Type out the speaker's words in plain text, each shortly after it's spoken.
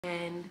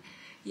And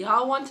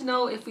y'all want to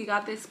know if we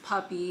got this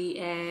puppy,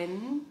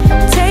 and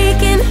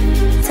taking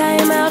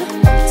time out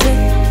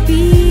to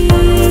be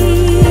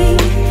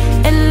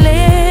and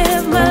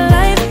live my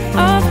life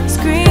off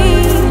screen.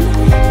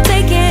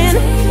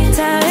 Taking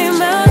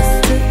time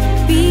out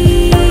to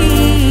be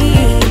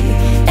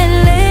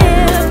and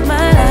live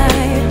my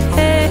life.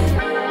 Yeah.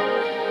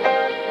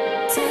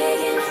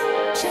 Taking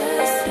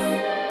just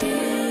don't be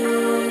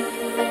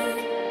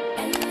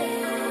and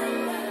live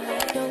my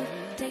life. Don't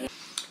take it.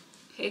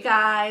 hey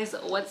guys,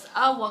 what's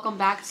up? Welcome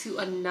back to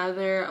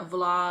another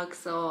vlog.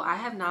 So I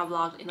have not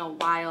vlogged in a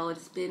while.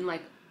 It's been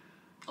like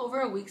over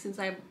a week since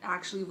I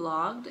actually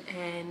vlogged,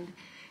 and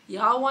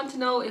y'all want to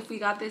know if we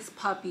got this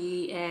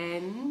puppy,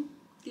 and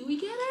did we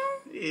get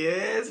her?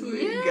 Yes,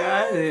 we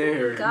got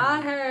her.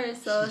 Got her.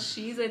 So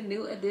she's a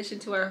new addition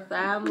to our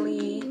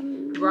family.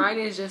 Bryan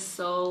is just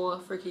so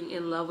freaking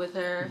in love with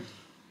her,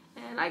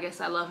 and I guess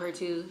I love her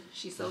too.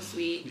 She's so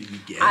sweet. Did you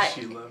guess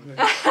you love her?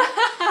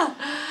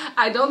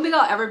 I don't think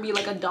I'll ever be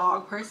like a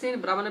dog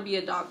person, but I'm gonna be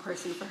a dog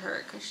person for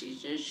her because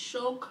she's just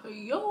so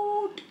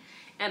cute,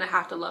 and I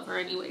have to love her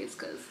anyways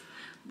because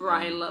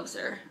Bryan loves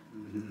her.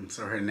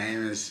 So her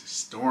name is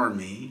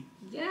Stormy.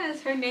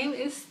 Yes, her name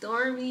is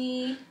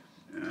Stormy.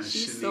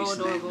 She's so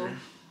adorable.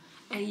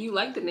 And you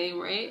like the name,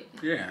 right?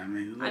 Yeah, I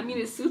mean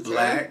it suits her.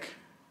 black,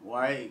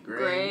 white,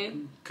 gray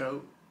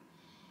coat.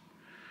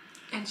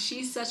 And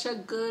she's such a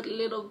good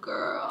little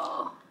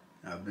girl.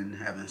 I've been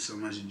having so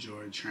much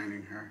joy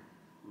training her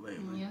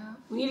lately. Yeah.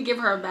 We need to give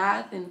her a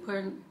bath and put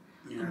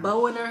a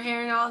bow in her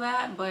hair and all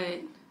that,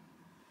 but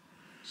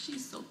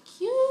she's so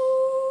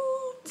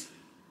cute.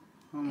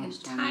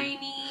 And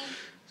tiny.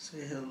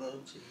 Say hello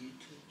to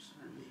YouTube,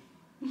 Stormy.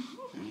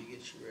 Let me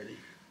get you ready.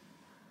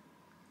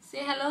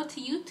 Say hello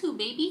to you too,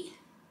 baby.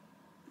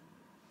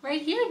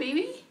 Right here,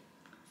 baby.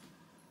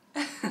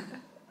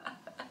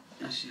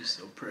 And she's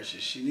so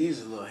precious. She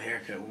needs a little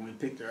haircut. When we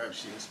picked her up,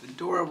 she was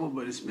adorable,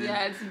 but it's been...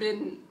 Yeah, it's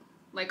been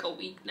like a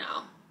week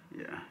now.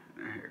 Yeah,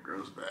 her hair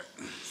grows back.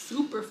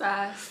 Super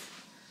fast.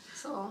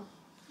 So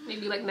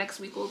maybe like next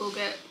week we'll go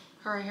get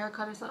her a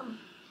haircut or something.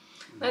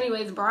 But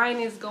anyways,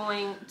 Bryan is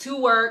going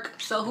to work.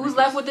 So who's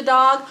left with the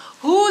dog?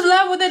 Who's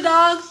left with the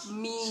dog?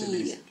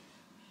 Me.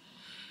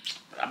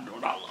 I'm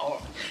doing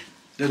all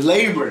the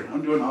labor.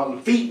 I'm doing all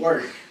the feet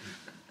work.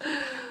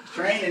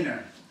 Training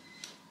her.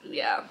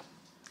 Yeah.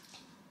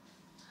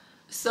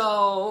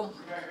 So,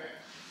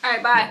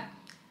 alright, bye.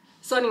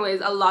 So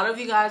anyways, a lot of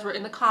you guys were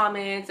in the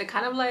comments and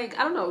kind of like,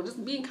 I don't know,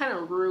 just being kind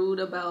of rude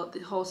about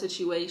the whole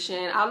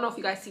situation. I don't know if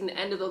you guys seen the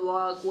end of the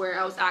vlog where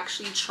I was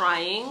actually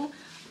trying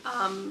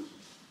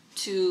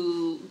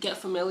to get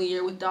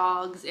familiar with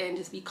dogs and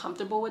just be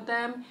comfortable with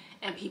them.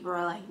 And people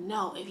are like,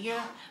 no, if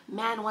your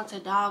man wants a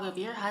dog, if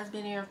your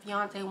husband or your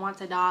fiance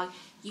wants a dog,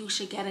 you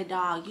should get a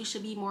dog. You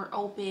should be more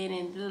open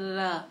and da da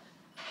da.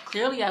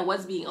 Clearly I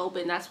was being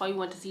open. That's why we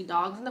went to see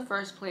dogs in the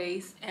first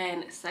place.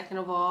 And second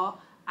of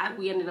all,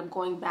 we ended up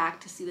going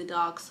back to see the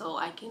dog so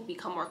I can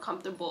become more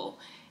comfortable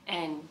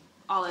and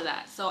all of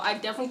that. So I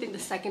definitely think the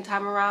second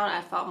time around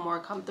I felt more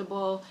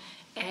comfortable,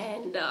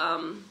 and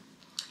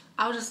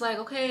I was just like,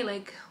 okay,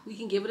 like we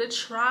can give it a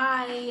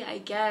try, I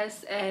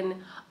guess.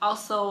 And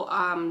also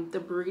the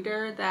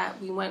breeder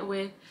that we went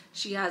with,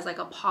 she has like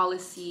a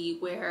policy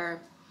where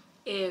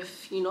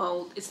if you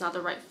know it's not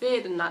the right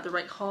fit and not the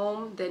right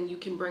home, then you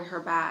can bring her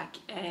back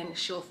and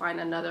she'll find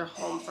another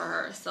home for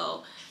her.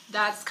 So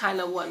that's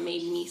kind of what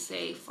made me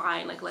say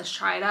fine, like let's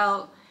try it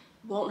out,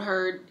 won't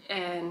hurt.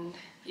 And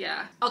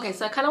yeah, okay,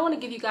 so I kind of want to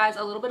give you guys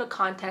a little bit of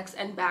context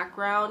and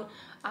background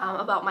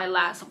about my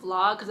last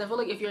vlog, because I feel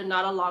like if you're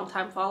not a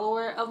long-time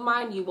follower of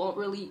mine, you won't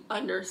really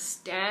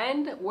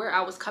understand where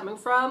I was coming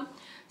from.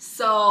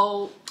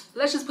 So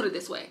let's just put it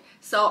this way.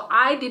 So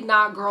I did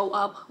not grow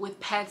up with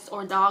pets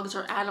or dogs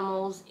or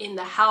animals in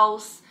the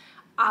house.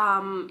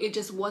 It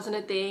just wasn't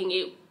a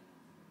thing.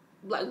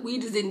 Like we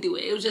just didn't do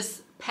it. It was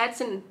just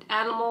pets and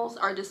animals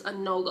are just a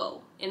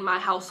no-go in my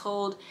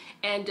household,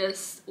 and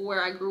just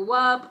where I grew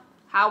up,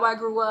 how I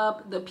grew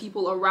up, the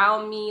people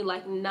around me,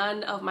 like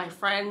none of my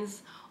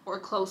friends or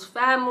close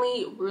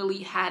family really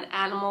had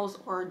animals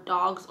or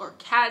dogs or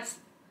cats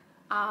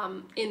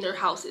in their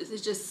houses.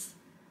 It's just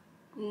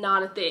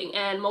not a thing.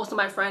 And most of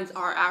my friends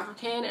are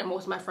African and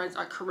most of my friends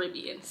are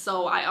Caribbean,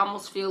 so I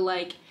almost feel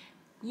like,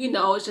 you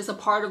know, it's just a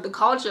part of the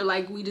culture.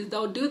 Like we just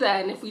don't do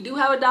that, and if we do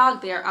have a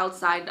dog, they're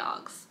outside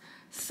dogs.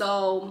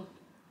 So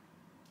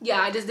yeah,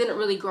 I just didn't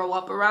really grow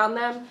up around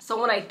them. So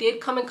when I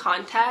did come in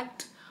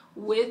contact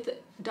with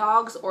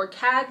dogs or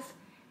cats,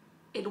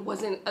 it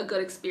wasn't a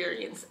good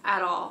experience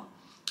at all.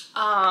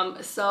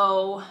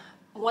 So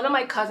one of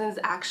my cousins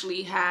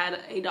actually had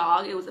a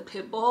dog. It was a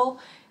pit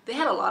bull. They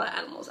had a lot of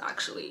animals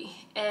actually,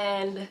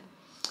 and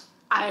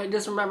I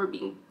just remember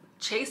being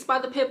chased by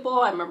the pit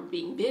bull. I remember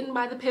being bitten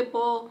by the pit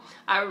bull.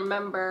 I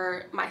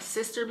remember my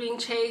sister being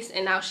chased,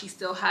 and now she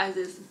still has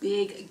this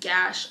big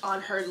gash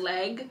on her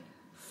leg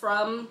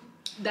from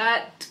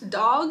that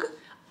dog.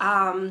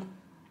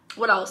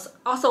 What else?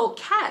 Also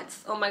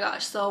cats. Oh my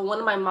gosh. So one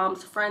of my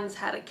mom's friends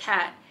had a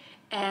cat,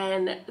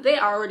 and they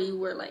already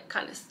were like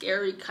kind of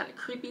scary, kind of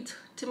creepy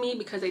to me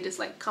because they just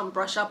like come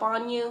brush up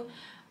on you.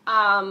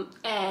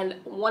 And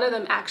one of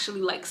them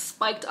actually like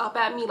spiked up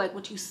at me like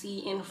what you see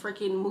in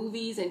freaking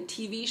movies and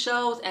TV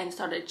shows and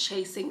started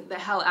chasing the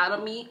hell out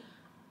of me.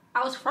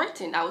 I was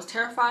frightened, I was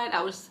terrified,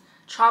 I was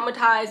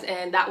traumatized,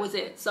 and that was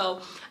it.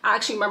 So I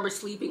actually remember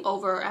sleeping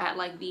over at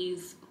like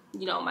these,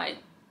 you know, my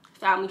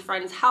family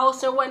friend's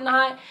house or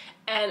whatnot,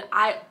 and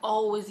I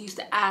always used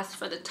to ask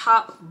for the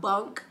top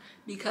bunk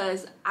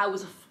because I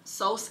was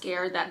so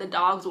scared that the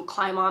dogs would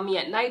climb on me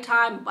at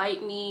nighttime,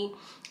 bite me,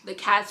 the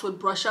cats would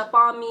brush up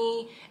on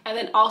me, and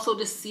then also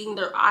just seeing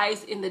their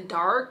eyes in the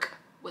dark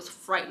was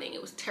frightening.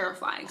 It was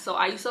terrifying. So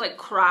I used to like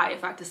cry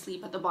if I had to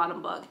sleep at the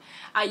bottom bunk.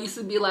 I used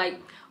to be like,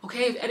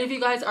 okay, if any of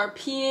you guys are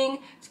peeing,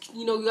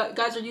 you know, you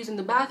guys are using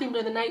the bathroom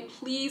during the night,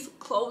 please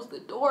close the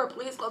door,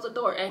 please close the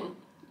door. And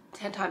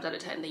 10 times out of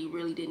 10 they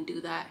really didn't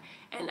do that,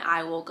 and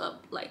I woke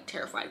up like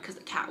terrified because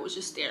the cat was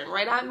just staring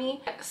right at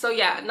me. So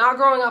yeah, not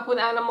growing up with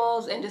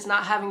animals and just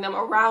not having them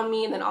around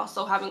me, and then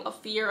also having a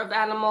fear of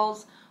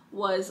animals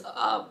was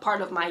a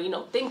part of my, you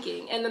know,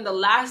 thinking. And then the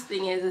last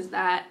thing is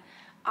that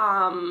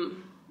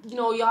you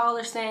know, y'all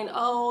are saying,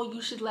 oh,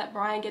 you should let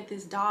Bryan get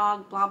this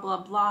dog, blah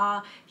blah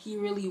blah, he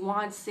really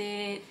wants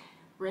it,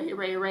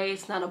 Ray,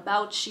 it's not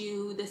about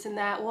you, this and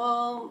that.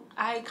 Well,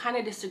 I kind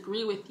of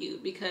disagree with you,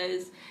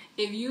 because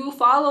if you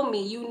follow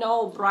me, you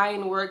know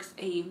Bryan works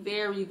a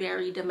very,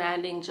 very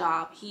demanding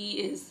job.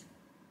 He is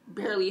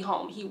barely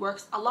home. He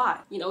works a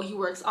lot. You know, he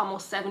works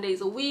almost 7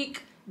 days a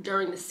week.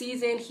 During the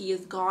season, he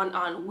is gone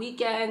on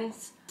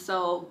weekends.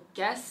 So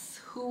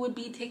guess who would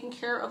be taking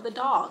care of the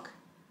dog?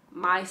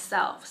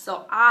 Myself.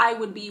 So I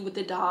would be with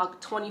the dog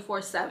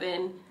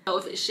 24/7. So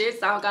if it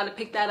shits, I gotta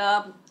pick that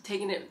up,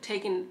 taking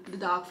the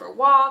dog for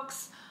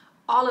walks,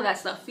 all of that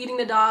stuff, feeding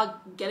the dog,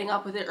 getting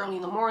up with it early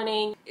in the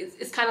morning.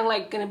 It's kind of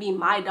like gonna be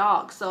my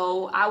dog.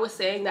 So I was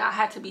saying that I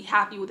had to be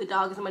happy with the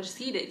dog as much as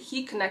he did.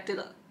 He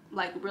connected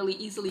like really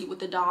easily with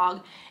the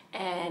dog,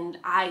 and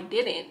I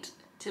didn't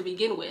to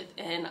begin with.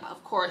 And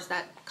of course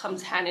that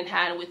comes hand in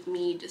hand with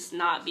me just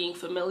not being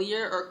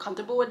familiar or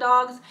comfortable with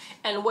dogs.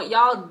 And what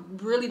y'all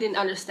really didn't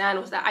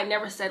understand was that I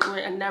never said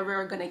we're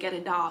never gonna get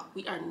a dog.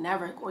 We are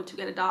never going to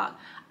get a dog.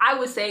 I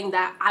was saying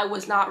that I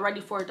was not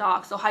ready for a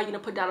dog. So how are you gonna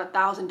put down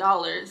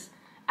 $1,000?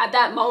 At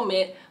that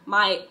moment,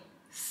 my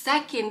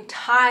second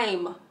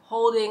time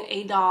holding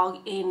a dog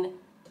in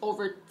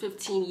over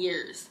 15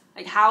 years.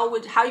 Like how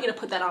are you gonna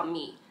put that on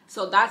me?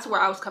 So that's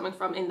where I was coming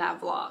from in that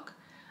vlog.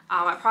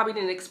 I probably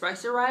didn't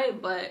express it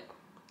right, but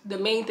the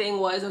main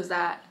thing was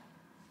that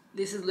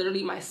this is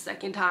literally my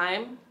second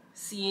time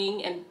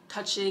seeing and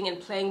touching and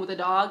playing with a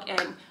dog,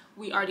 and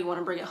we already want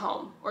to bring it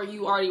home, or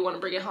you already want to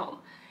bring it home,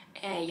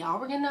 and y'all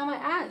were getting on my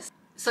ass.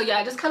 So yeah,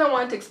 I just kind of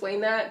wanted to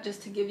explain that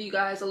just to give you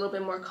guys a little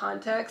bit more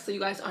context so you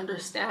guys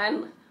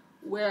understand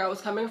where I was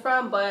coming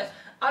from. But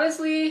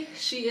honestly,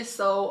 she is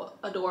so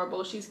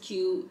adorable. She's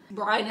cute.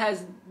 Bryan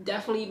has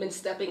definitely been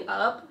stepping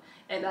up,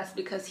 and that's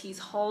because he's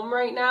home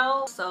right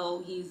now.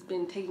 So he's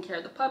been taking care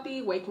of the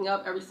puppy, waking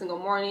up every single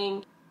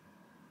morning,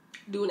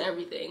 doing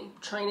everything,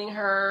 training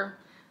her.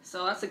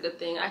 So that's a good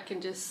thing. I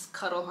can just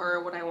cuddle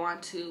her when I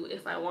want to,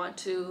 if I want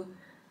to.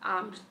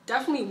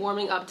 Definitely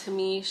warming up to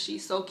me.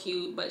 She's so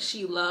cute, but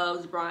she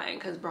loves Bryan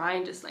because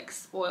Bryan just like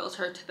spoils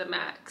her to the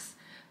max.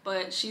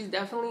 But she's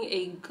definitely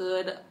a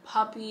good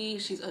puppy.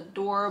 She's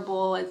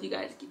adorable, as you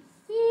guys can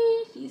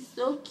see. She's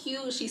so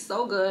cute. She's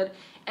so good.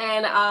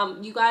 And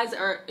you guys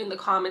are in the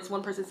comments,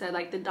 one person said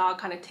like the dog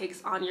kind of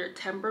takes on your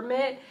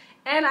temperament,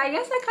 and I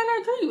guess I kind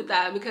of agree with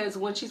that, because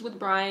when she's with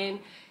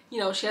Bryan, you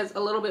know, she has a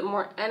little bit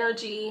more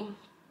energy,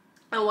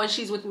 and when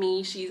she's with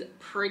me, she's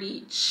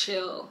pretty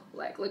chill.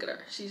 Like, look at her,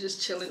 she's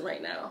just chilling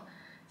right now.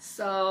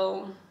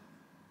 So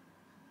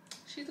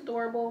she's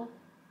adorable.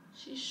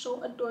 She's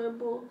so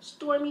adorable.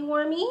 Stormy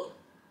Wormy,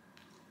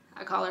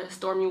 I call her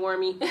Stormy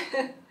Wormy.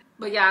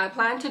 But yeah, I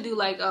plan to do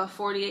like a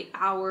 48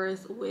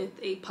 hours with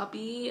a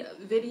puppy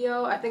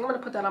video. I think I'm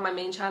gonna put that on my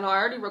main channel. I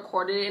already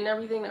recorded it and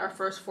everything, our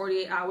first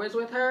 48 hours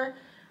with her.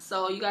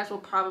 So you guys will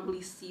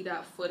probably see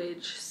that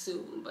footage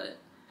soon. But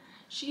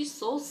she's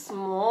so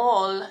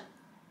small.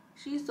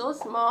 She's so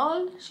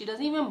small. She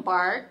doesn't even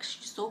bark.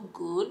 She's so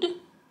good.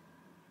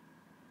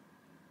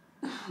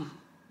 And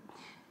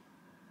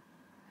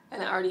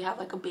I already have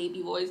like a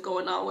baby voice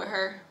going on with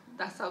her.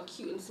 That's how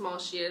cute and small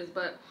she is.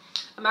 But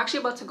I'm actually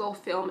about to go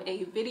film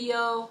a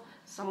video,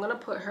 so I'm gonna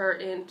put her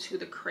into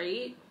the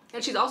crate.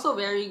 And she's also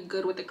very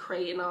good with the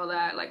crate and all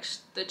that. Like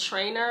the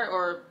trainer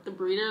or the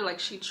breeder, like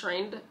she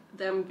trained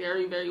them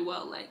very, very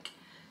well. Like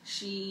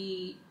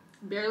she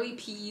barely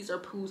pees or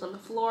poos on the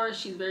floor.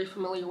 She's very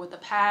familiar with the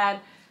pad.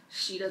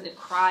 She doesn't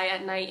cry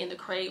at night in the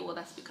crate. Well,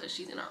 that's because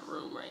she's in our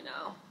room right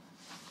now.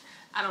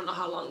 I don't know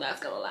how long that's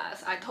gonna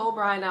last. I told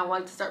Bryan I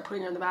wanted to start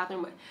putting her in the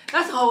bathroom, but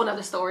that's a whole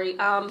nother story.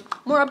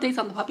 More updates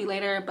on the puppy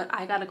later, but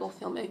I gotta go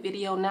film a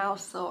video now,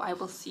 so I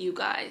will see you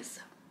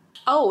guys.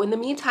 Oh, in the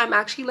meantime,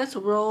 actually, let's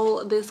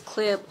roll this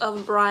clip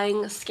of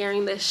Bryan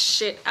scaring the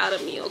shit out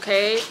of me,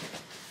 okay?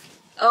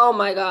 Oh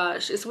my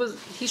gosh,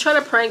 he's trying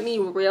to prank me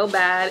real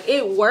bad.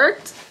 It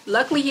worked.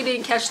 Luckily he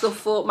didn't catch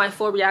my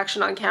full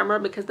reaction on camera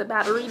because the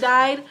battery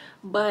died.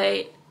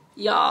 But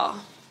y'all,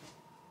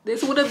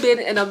 this would have been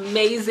an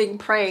amazing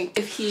prank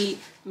if he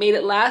made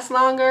it last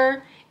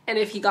longer and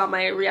if he got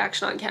my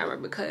reaction on camera,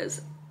 because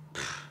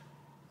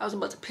I was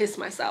about to piss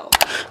myself.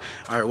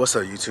 All right, what's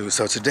up, YouTube?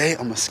 So today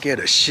I'm gonna scare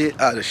the shit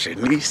out of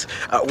Shanice.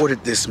 I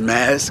ordered this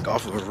mask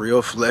off of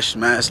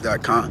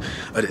realfleshmask.com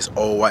of this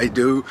old white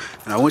dude.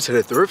 And I went to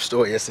the thrift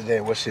store yesterday.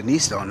 What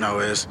Shanice don't know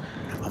is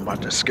I'm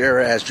about to scare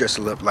her ass dressed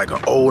up like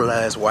an old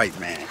ass white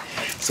man.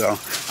 So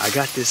I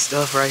got this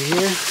stuff right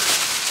here.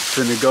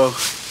 Finna go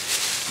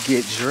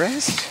get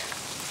dressed.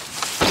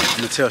 I'm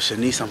gonna tell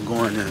Shanice I'm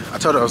going to, I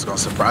told her I was gonna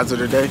surprise her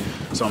today.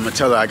 So I'm gonna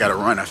tell her I gotta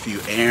run a few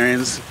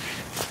errands.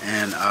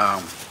 And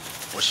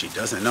what she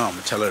doesn't know, I'm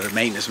gonna tell her the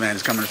maintenance man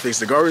is coming to fix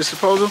the garbage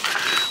disposal,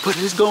 but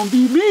it's gonna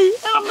be me,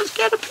 and I'm gonna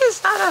scare the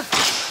piss out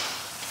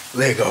of her.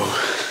 Lego.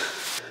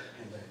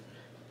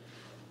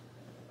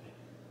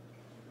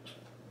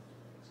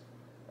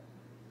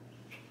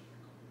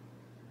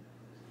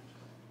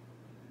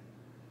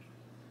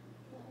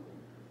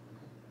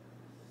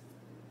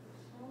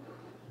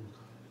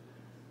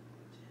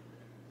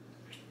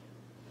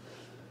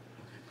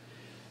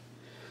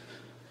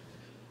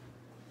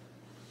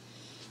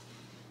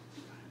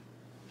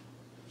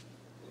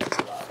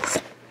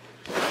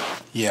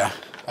 Yeah,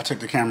 I took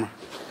the camera.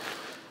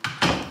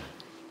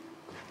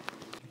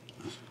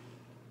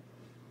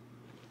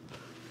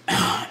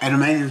 And the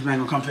maintenance man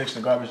gonna come fix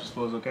the garbage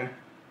disposal, okay?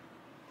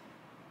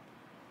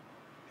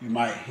 He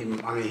might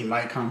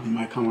come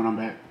when I'm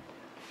back.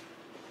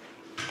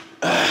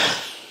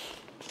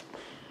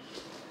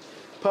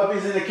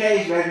 Puppies in the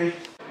cage, baby.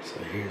 So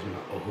here's my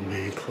old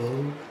man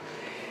clothes.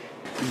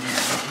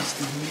 Here's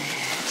the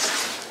mask.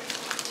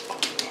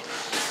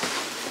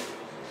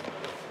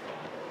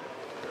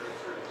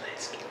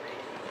 Let's get ready.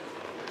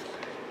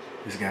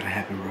 This gotta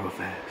happen real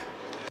fast.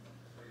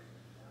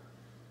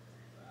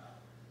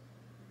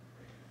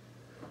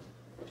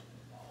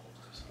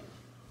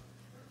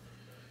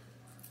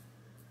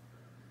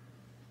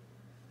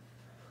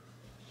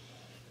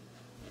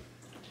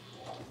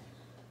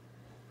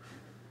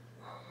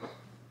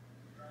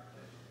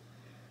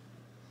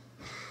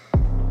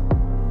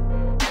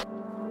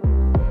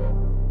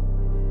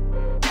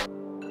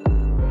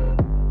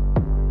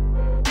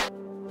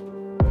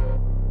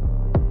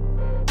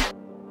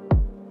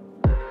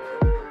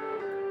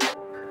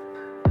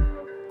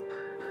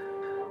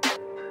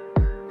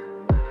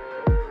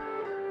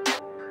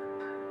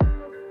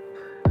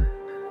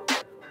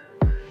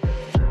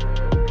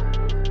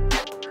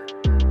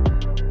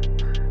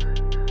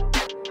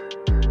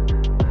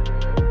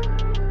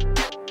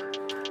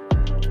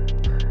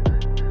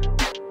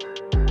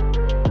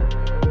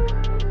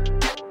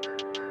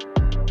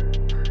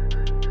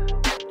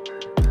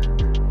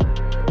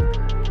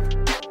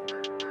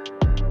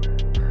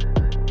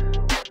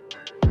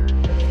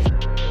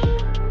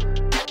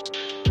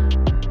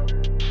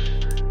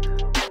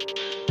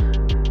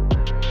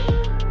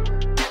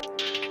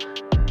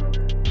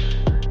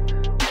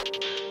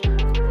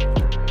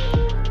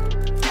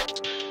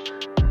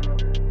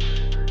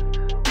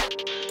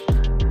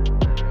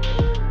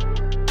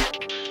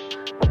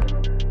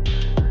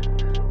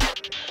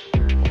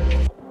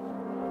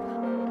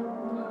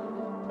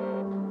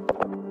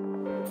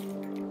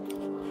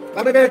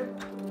 Bye, baby.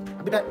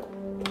 I'll be back.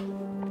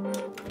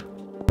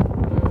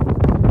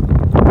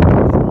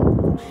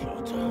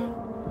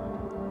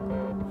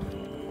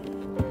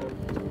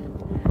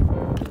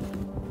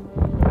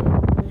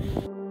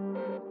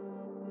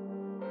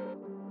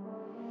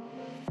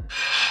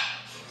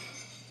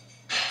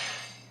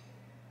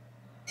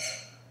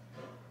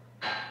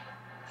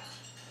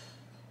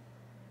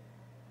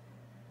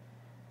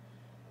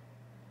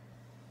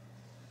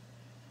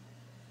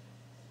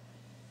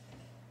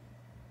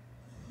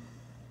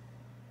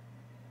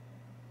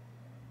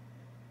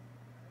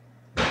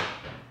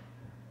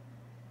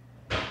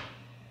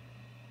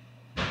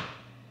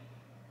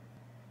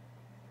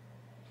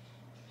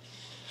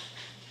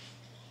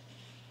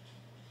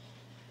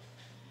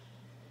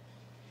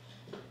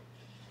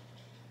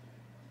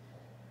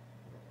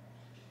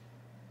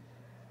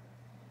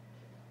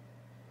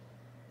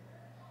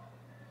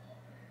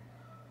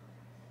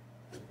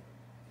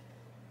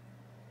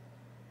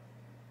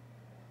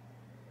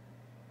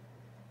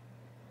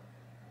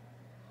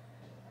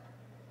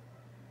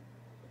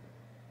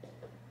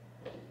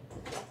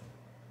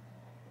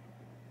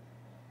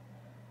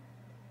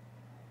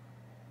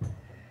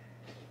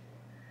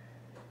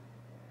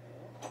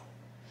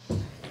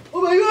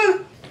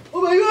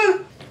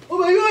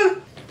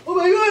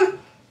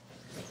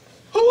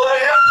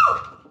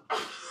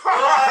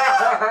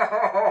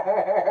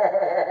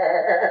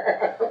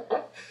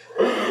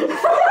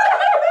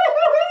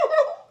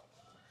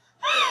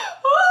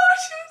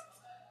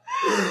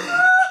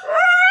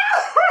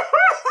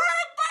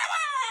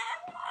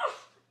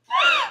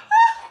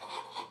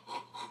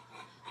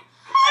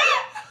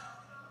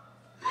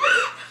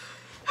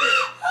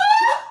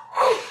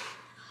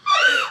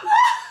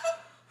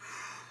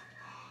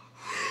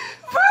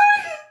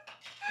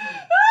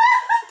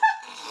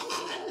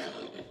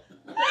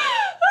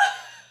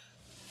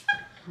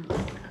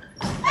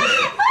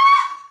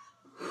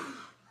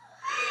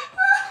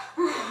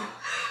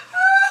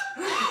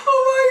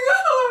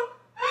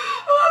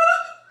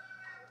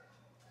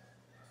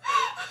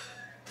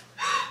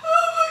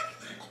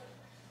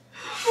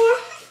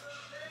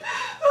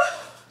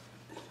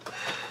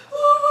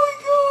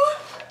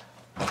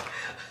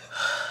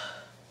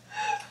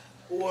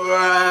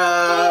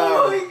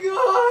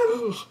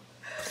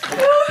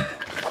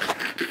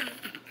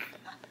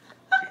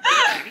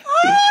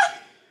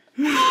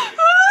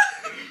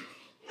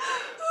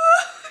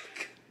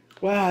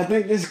 Wow, I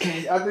think this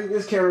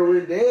camera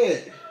went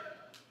dead.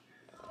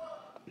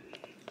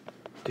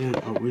 Damn,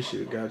 I wish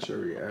you got your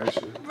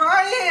reaction.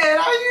 Bryan,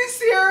 are you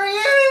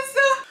serious?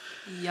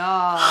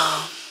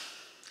 Y'all,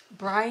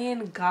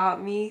 Bryan got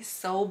me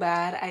so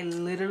bad. I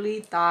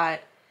literally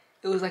thought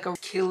it was like a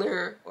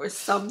killer or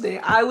something.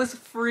 I was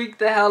freaked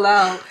the hell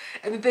out.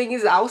 And the thing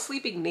is, I was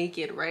sleeping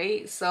naked,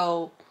 right?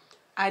 So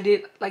I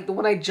did, like,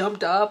 when I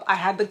jumped up, I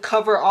had the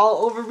cover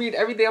all over me and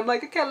everything. I'm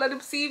like, I can't let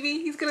him see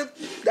me. He's gonna,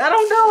 I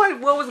don't know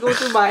what was going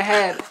through my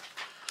head.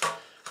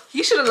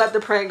 He should have let the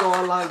prank go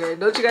on longer.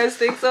 Don't you guys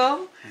think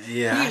so?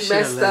 Yeah, he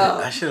messed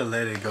up. I should have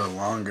let it go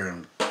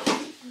longer.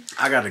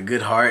 I got a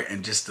good heart,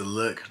 and just the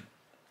look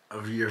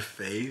of your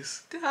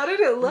face. How did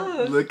it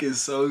look? Looking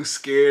so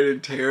scared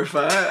and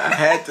terrified. I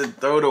had to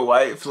throw the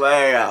white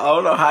flag. I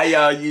don't know how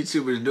y'all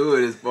YouTubers do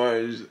it as far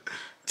as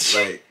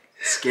like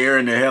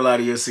scaring the hell out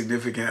of your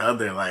significant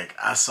other. Like,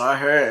 I saw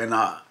her and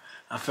I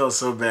felt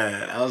so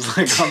bad. I was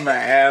like, I'm my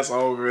ass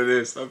over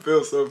this. I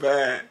feel so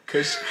bad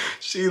because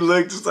she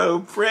looked so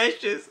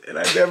precious, and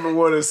I never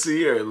want to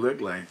see her look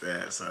like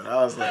that. So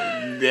I was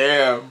like,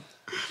 damn.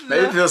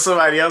 Maybe feel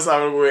somebody else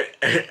I would went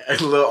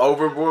a little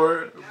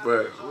overboard,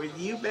 but with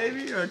you,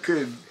 baby, I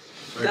couldn't.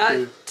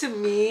 That to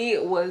me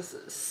was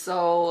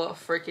so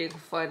freaking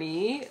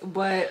funny,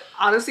 but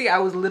honestly, I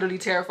was literally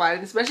terrified,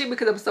 and especially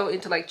because I'm so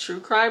into like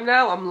true crime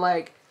now. I'm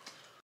like,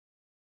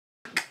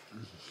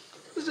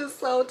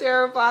 just so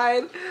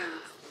terrified.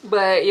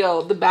 But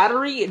yo, the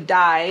battery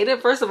died.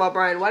 First of all,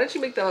 Bryan, why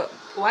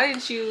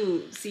didn't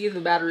you see if the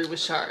battery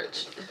was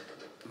charged?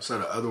 So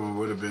the other one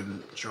would have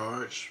been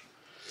charged.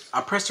 I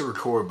pressed the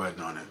record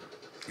button on it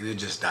and it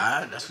just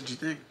died. That's what you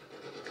think?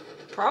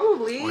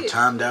 Probably. Or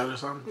timed out or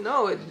something?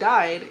 No, it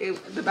died.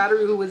 The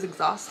battery was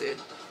exhausted.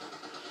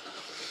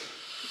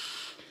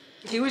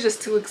 He was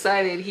just too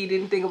excited. He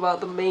didn't think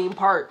about the main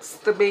parts,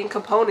 the main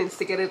components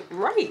to get it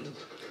right.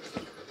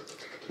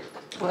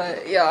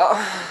 But y'all,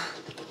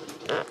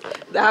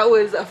 that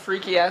was a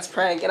freaky ass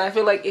prank, and I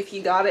feel like if he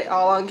got it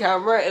all on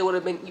camera, it would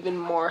have been even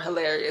more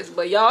hilarious.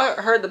 But y'all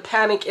heard the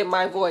panic in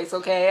my voice,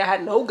 okay? I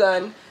had no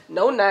gun,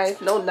 no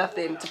knife, no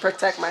nothing to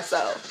protect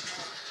myself.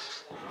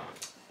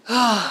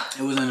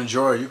 It was in a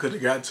drawer. You could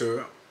have got to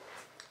it.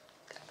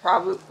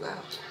 Probably. What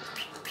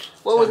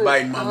Stop was it?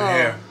 biting mama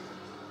hair.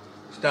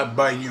 Stop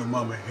biting your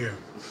mama hair.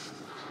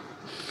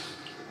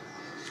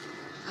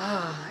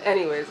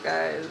 Anyways,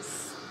 guys.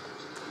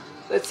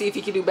 Let's see if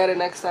you can do better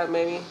next time,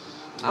 maybe.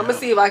 I'm gonna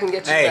see if I can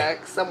get you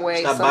back some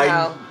way, stop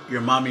somehow. biting your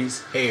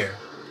mommy's hair.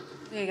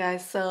 Hey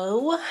guys,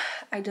 so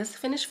I just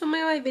finished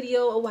filming my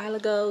video a while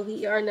ago.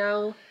 We are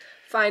now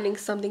finding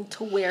something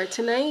to wear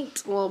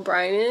tonight. Well,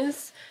 Bryan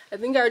is. I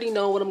think I already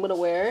know what I'm gonna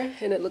wear,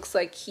 and it looks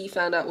like he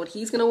found out what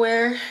he's gonna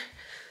wear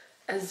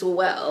as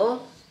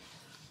well.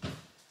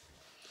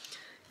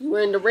 You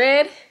wearing the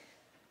red?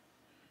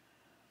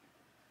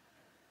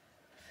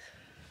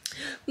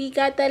 We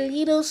got that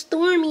little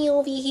Stormy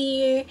over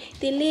here,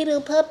 the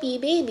little puppy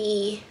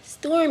baby,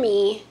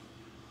 Stormy.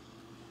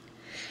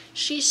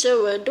 She's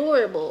so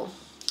adorable.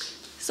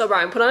 So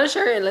Bryan, put on a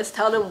shirt and let's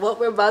tell them what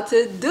we're about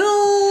to do.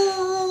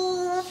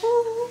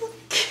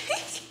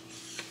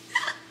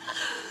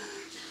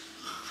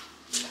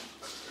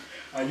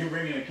 Are you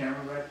bringing a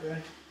camera back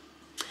there?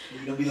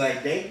 You're gonna be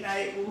like date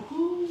night.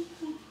 Woohoo!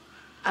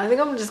 I think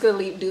I'm just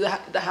gonna do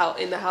the house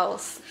in the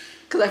house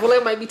because I feel like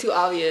it might be too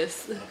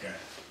obvious. Okay.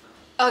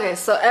 Okay,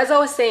 so as I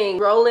was saying,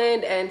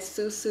 Roland and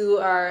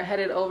Susu are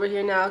headed over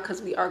here now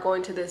because we are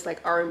going to this like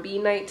R&B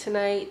night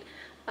tonight.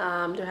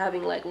 They're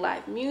having like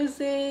live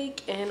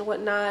music and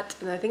whatnot,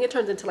 and I think it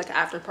turns into like an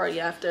after party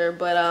after.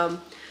 But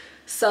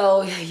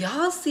so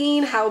y'all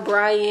seen how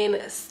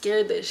Bryan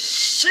scared the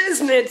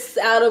shiznits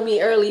out of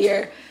me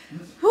earlier.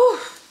 Whew.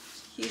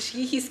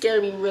 He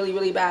scared me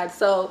really bad.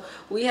 So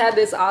we had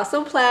this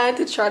awesome plan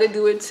to try to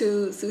do it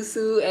to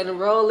Susu and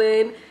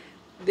Roland.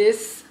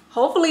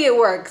 Hopefully it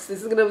works.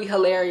 This is gonna be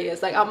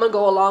hilarious. Like, I'm gonna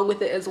go along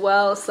with it as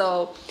well.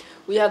 So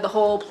we have the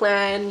whole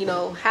plan, you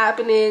know,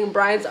 happening.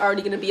 Bryan's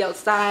already gonna be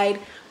outside.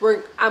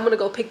 I'm gonna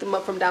go pick them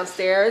up from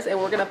downstairs, and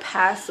we're gonna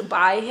pass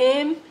by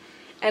him,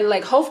 and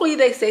like hopefully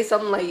they say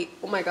something like,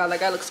 oh my god, that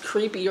guy looks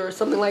creepy or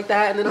something like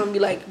that, and then I'm gonna be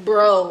like,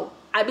 bro,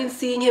 I've been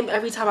seeing him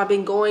every time I've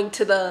been going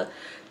to the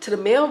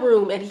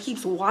mailroom, and he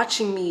keeps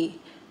watching me.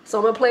 So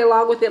I'm gonna play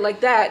along with it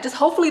like that. Just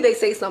hopefully they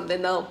say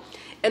something though.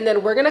 And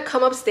then we're gonna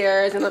come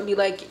upstairs and I'll be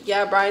like,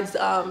 yeah, Bryan's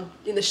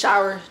in the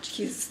shower,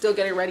 he's still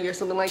getting ready or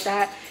something like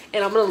that,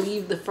 and I'm gonna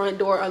leave the front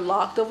door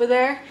unlocked over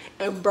there,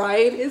 and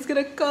Bryan is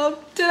gonna come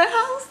to the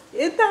house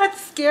in that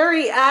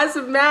scary ass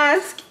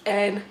mask,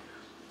 and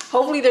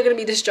hopefully they're gonna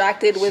be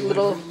distracted with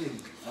little.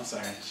 I'm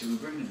sorry, should we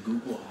bring the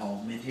Google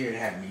Home in here and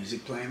have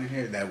music playing in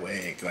here? That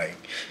way it like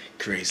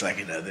creates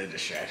like another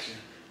distraction.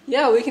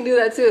 Yeah, we can do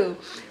that too.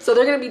 So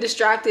they're gonna be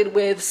distracted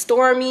with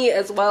Stormy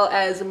as well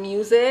as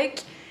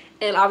music.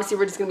 And obviously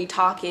we're just gonna be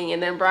talking,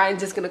 and then Bryan's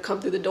just gonna come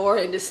through the door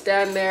and just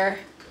stand there.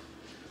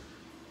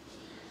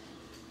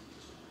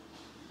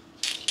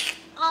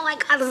 Oh my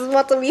God, this is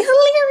about to be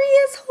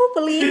hilarious,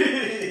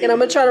 hopefully. And I'm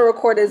gonna try to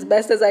record as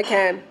best as I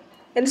can.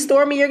 And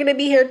Stormy, you're gonna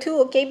be here too,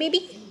 okay,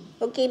 baby?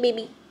 Okay,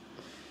 baby.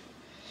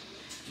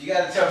 You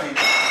gotta tell me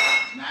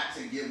not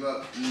to give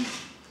up easy.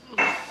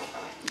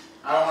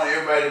 I don't want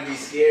everybody to be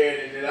scared,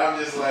 and then I'm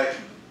just like,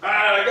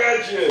 I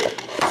got you.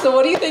 So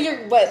what do you think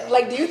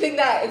do you think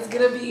that it's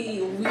gonna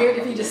be weird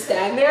if you just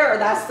stand there, or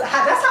that's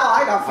how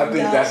I got freaked out? I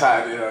think that's how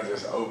I did. I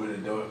just open the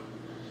door.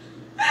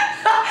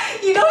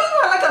 You know, you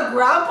are like a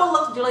grandpa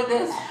look, you're like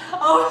this.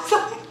 I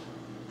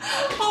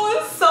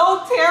was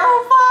so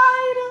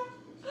terrified.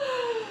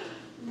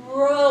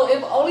 Bro,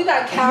 if only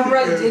that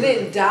camera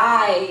didn't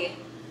die.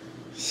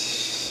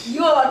 You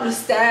don't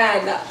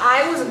understand.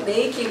 I was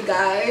naked,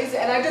 guys,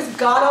 and I just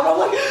got up. I'm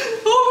like,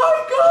 oh my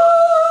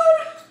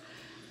God.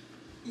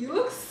 You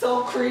look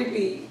so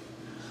creepy.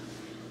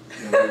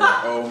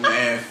 Oh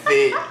man,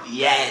 fit.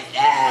 Yes.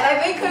 And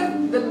I think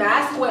because the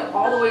mask went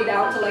all the way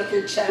down to like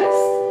your chest,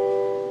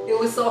 it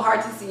was so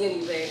hard to see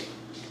anything.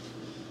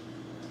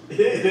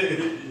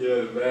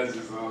 Yeah, the mask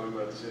is all in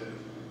my chest.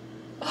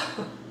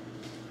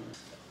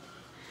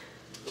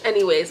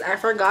 Anyways, I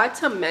forgot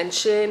to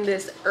mention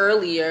this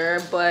earlier,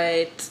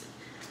 but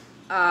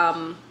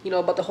you know,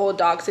 about the whole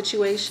dog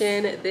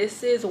situation.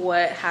 This is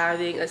what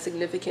having a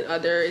significant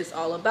other is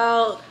all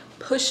about.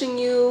 Pushing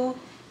you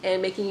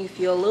and making you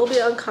feel a little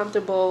bit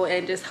uncomfortable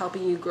and just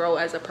helping you grow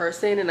as a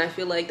person. And I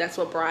feel like that's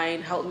what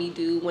Bryan helped me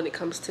do when it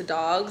comes to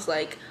dogs.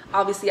 Like,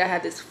 obviously I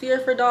had this fear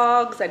for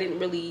dogs. I didn't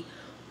really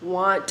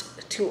want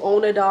to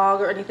own a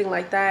dog or anything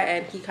like that,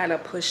 and he kind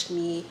of pushed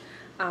me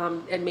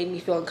and made me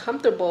feel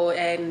uncomfortable,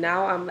 and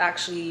now I'm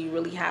actually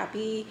really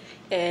happy,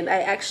 and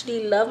I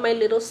actually love my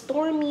little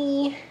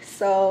Stormy.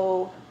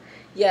 So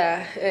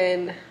yeah,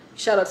 and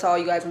shout out to all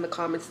you guys in the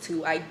comments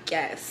too, I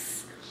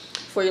guess,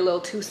 for your little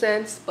 2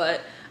 cents.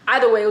 But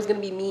either way, it was gonna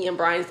be me and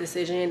Bryan's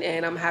decision,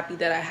 and I'm happy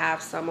that I have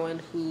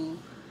someone who,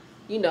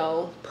 you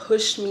know,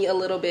 pushed me a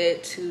little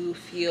bit to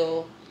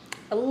feel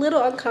a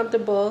little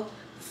uncomfortable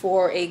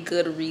for a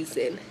good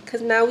reason,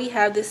 because now we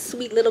have this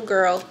sweet little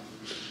girl.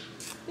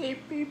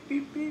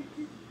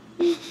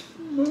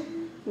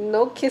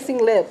 No kissing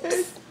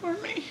lips. For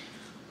me.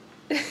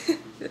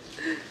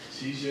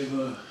 She's your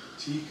little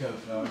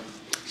teacup, dog.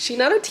 She's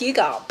not a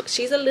teacup.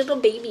 She's a little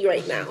baby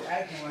right now. She's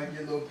acting like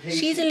your little patient.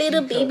 She's a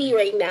little baby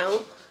right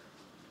now.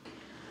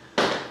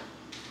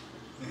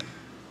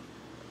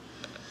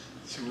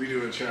 Should we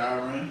do a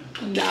trial run?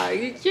 Nah,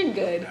 you're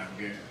good. I'm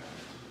good.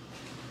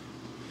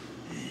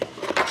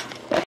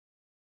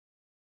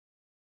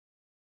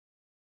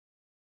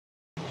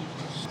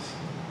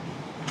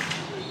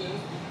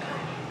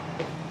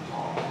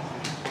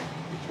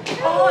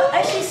 Oh,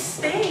 and she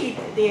stayed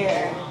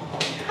there.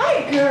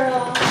 Hi,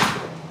 girl.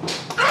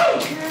 Hi,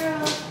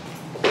 girl.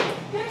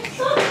 You're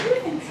so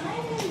cute and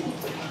tiny.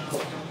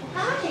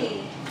 Hi.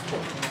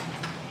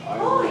 I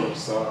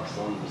socks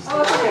on the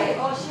Oh, okay.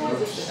 Oh, she has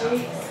the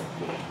shakes.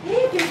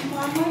 Hey, big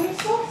mama, you're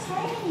so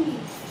tiny.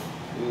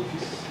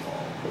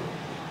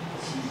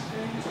 She's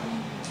very tiny.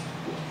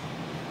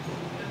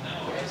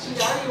 She's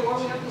already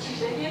warming up and she's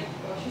shaking?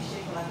 Oh, she's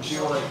shaking like a She's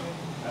dog. like,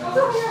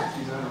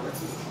 she's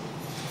anorexic.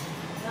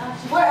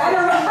 What? I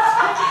don't know.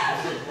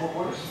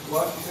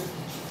 What she said?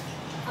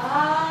 I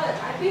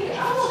think, I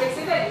don't know, they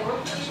say that your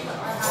kids are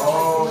having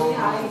like really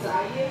high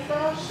anxiety and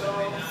stuff, so.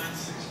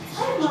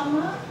 Hi,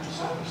 mama.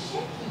 Oh,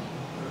 shaky.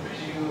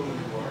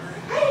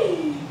 Hi.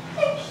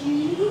 Hi,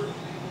 cutie.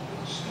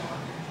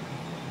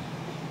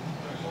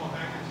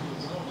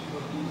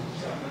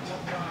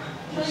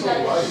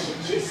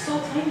 She's so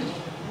tiny.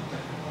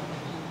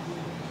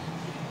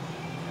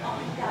 Oh,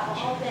 you got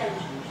all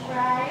belly,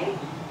 right?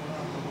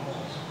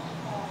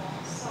 Oh,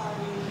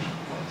 sorry.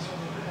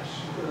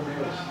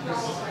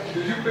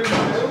 Did you pick my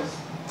nails?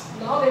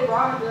 No, they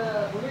brought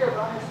her we were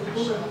brought her to the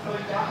movie before we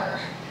got her.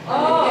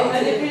 Oh,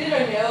 and they painted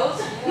her nails?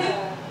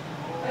 Yeah.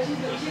 Oh, she's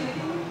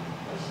licking me?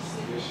 Oh, she's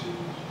sleeping. Yes, she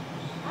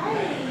Hi.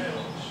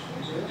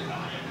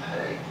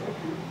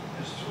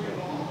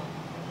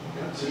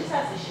 She just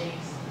has the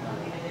shakes. I don't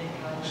think I did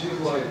anything else.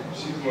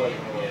 she's like,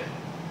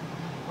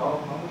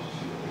 how much is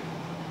she weigh?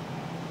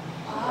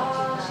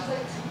 She's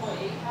like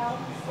 2.8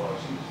 pounds. Oh,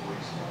 she's way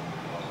small.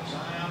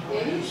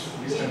 Yeah, he's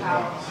 10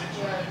 pounds.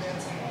 Yeah,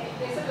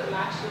 they said the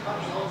match was about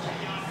old.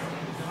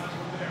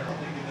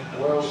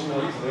 Well, you know,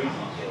 he's lazy,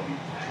 so.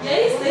 Yeah,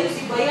 he's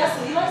lazy, but he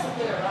likes to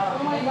play around.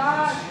 Oh my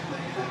God.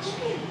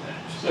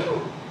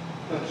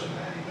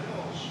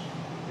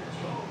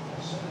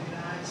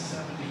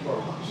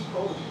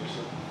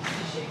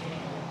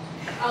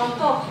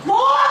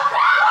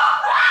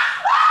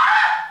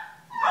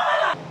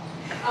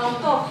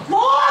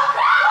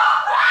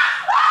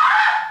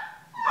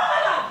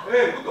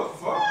 Hey, what the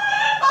fuck?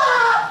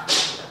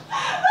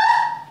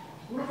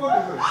 Who the fuck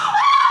is this?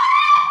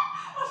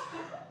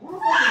 Who the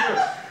fuck is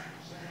this?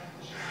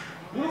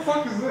 Who the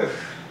fuck is this?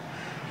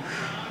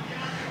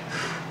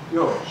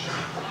 Yo.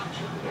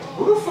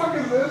 Who the fuck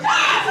is this?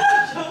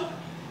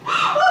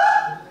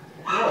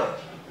 What?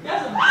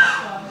 That's a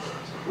mascot.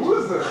 Who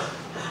is this?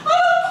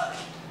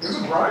 Is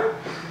it Bryan?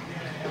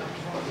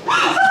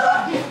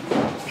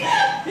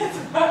 It's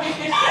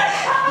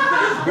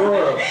Bryan.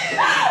 Girl.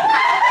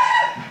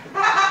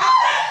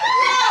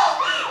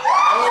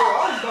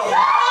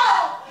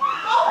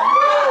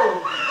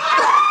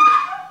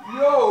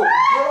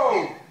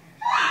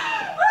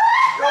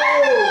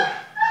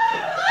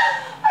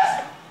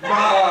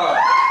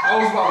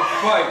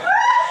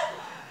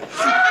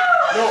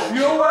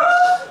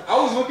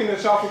 At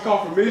y'all for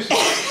confirmation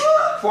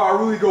before I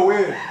really go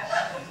in.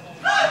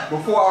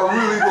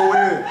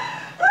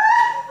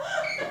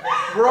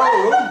 Bro,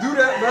 don't do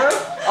that, man.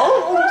 I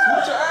would almost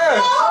whip your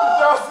ass.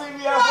 Y'all see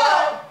me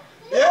outside?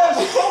 Yeah,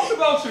 she talked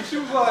about you. She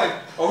was like,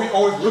 oh, he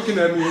always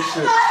looking at me and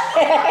shit. No,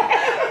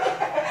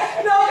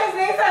 because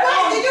they said,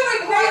 oh, did you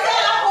record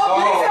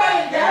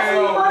that? That's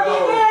what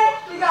fucking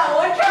did. We got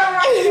one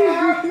camera right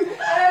here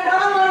and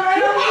another one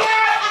right over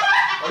here.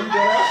 Are you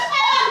dead ass?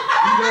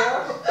 You dead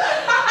ass?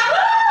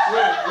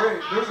 Wait,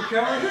 there's a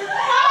camera here?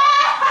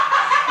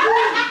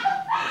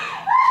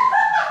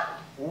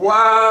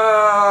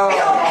 Wow!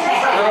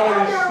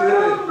 Holy shit!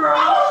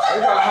 They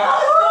got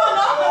hot.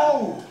 No!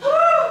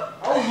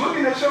 I was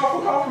looking at y'all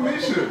for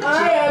confirmation. I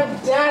am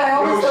dead. I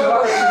was should I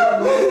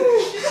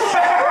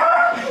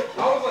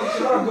was like,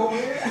 should I go in?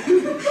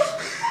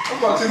 I'm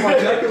about to take my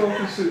jacket off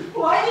and shit.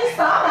 Why did you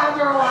stop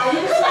after a while? You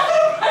just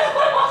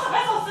what was I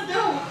supposed to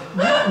do?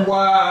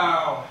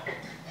 Wow!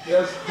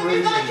 That's crazy.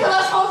 He's gonna kill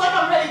us hoes like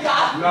I'm ready,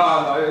 God.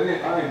 Nah, I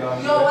ain't done.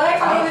 Yo, when I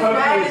tell you this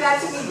bag did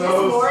that to me this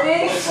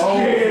morning, Oh,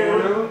 for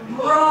real?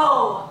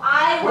 bro,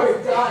 I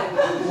was done.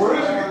 Where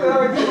did you get that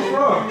idea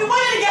from? You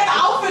wanted to get the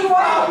outfit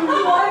from.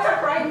 He wanted to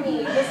prank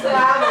me just to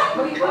have it,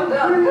 but he fucked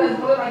up because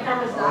one of my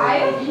cameras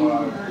died.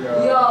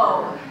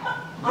 Yo,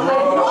 I'm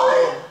like, what?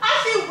 I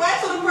actually went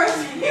to the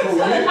person he was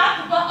gonna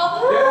talk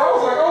about. Yeah, I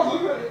was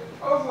looking at it.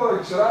 I was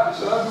like, should I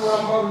do what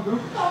I'm about to do?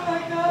 Oh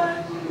my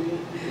god.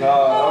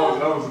 Nah,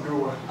 that was a good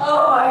one.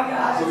 Oh my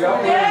god. So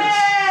y'all playing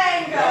this?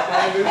 Dang. Y'all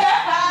playing this?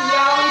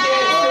 Yeah, we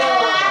did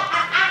still.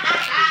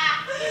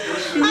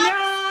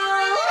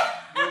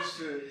 Good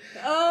shit.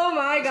 Oh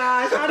my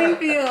gosh, how do you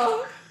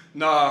feel?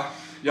 Nah,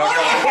 y'all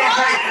got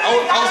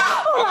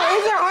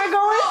Is your heart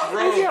going?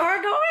 Bro. Is your heart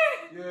going?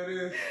 Yeah,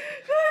 it is.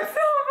 That's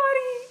so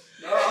funny.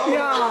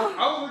 Nah,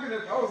 I was looking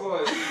at, I was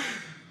like,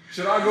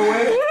 should I go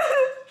in?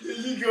 Can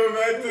you go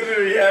back to the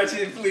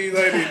reaction, please? I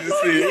need to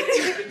see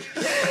it.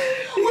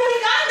 We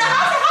got in the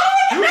house.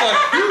 He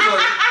was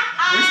like,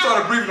 we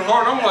started breathing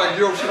hard. I'm like,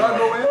 yo, should I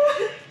go in?